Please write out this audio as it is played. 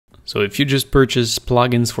So if you just purchase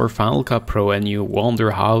plugins for Final Cut Pro and you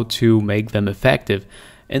wonder how to make them effective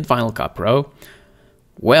in Final Cut Pro,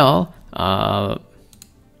 well,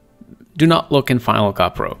 do not look in Final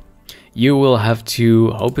Cut Pro. You will have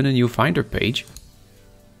to open a new Finder page.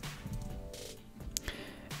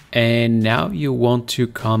 And now you want to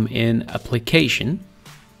come in Application.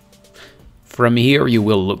 From here, you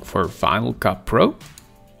will look for Final Cut Pro.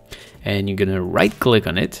 And you're gonna right click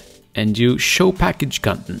on it and do Show Package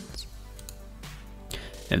Contents.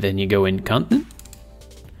 And then you go in Content,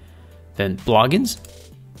 then Plugins,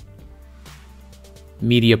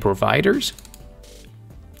 Media Providers,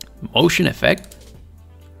 Motion Effect,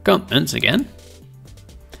 Contents again,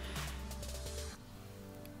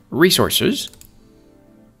 Resources,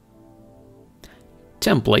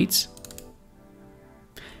 Templates,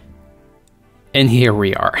 and here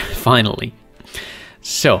we are, finally.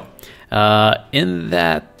 So, in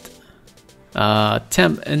that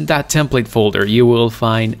template folder, you will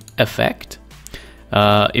find Effect.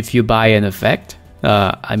 If you buy an effect,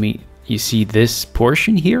 you see this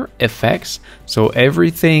portion here, Effects. So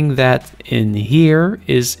everything that in here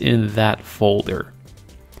is in that folder.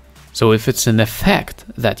 So if it's an effect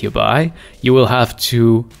that you buy, you will have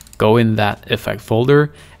to go in that effect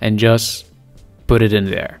folder and just put it in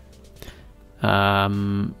there.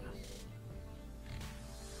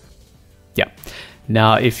 Yeah.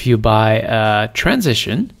 Now, if you buy a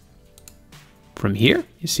transition, from here,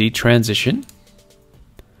 you see transition.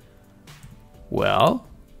 Well,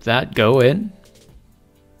 that go in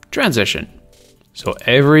transition. So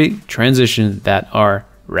every transition that are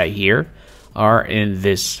right here are in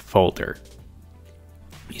this folder.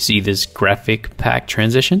 You see this graphic pack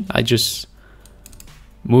transition? I just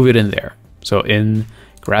move it in there. So in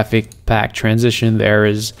graphic pack transition, there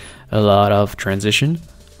is a lot of transition.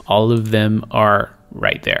 All of them are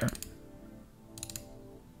right there.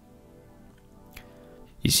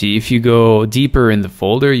 You see, if you go deeper in the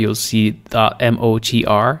folder, you'll see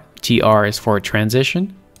 .motr. TR is for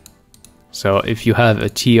transition. So if you have a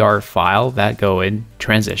TR file, that go in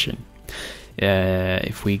transition.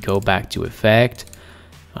 If we go back to effect,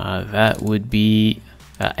 that would be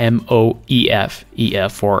MOEF,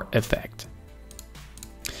 EF for effect.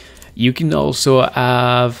 You can also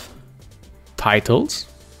have titles.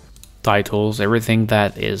 Titles, everything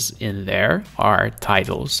that is in there are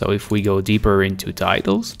titles. So if we go deeper into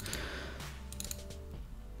titles,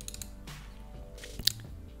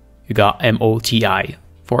 you got MOTI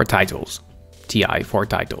for titles, TI for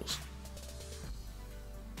titles.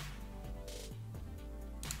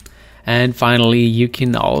 And finally, you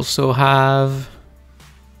can also have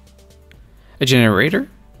a generator,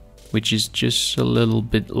 which is just a little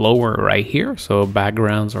bit lower right here. So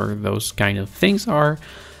backgrounds or those kind of things are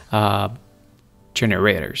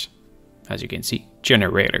generators, as you can see,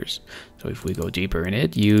 generators. So if we go deeper in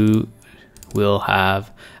it, you will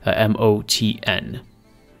have a MOTN.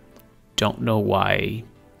 Don't know why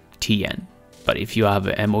TN, but if you have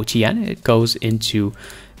a MOTN, it goes into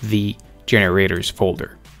the generators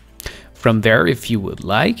folder. From there, if you would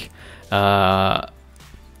like,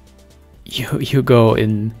 you go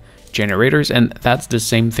in generators, and that's the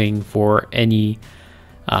same thing for any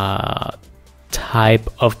type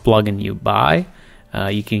of plugin you buy.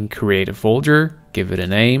 You can create a folder, give it a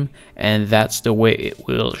name, and that's the way it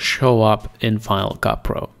will show up in Final Cut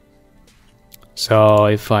Pro. So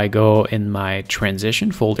if I go in my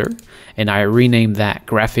transition folder and I rename that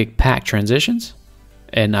graphic pack transitions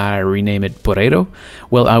and I rename it Potato,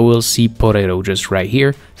 well, I will see Potato just right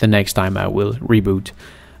here the next time I will reboot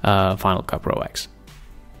Final Cut Pro X.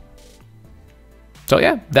 So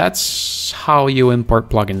yeah, that's how you import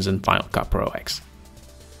plugins in Final Cut Pro X.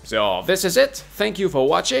 So this is it. Thank you for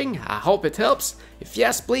watching. I hope it helps. If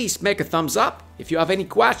yes, please make a thumbs up. If you have any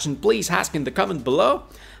question, please ask in the comment below.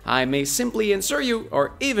 I may simply answer you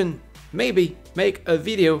or even maybe make a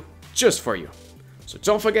video just for you. So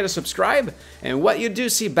don't forget to subscribe, and what you do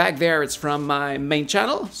see back there is from my main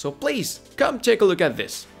channel, so please come take a look at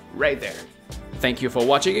this right there. Thank you for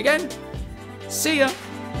watching again. See ya!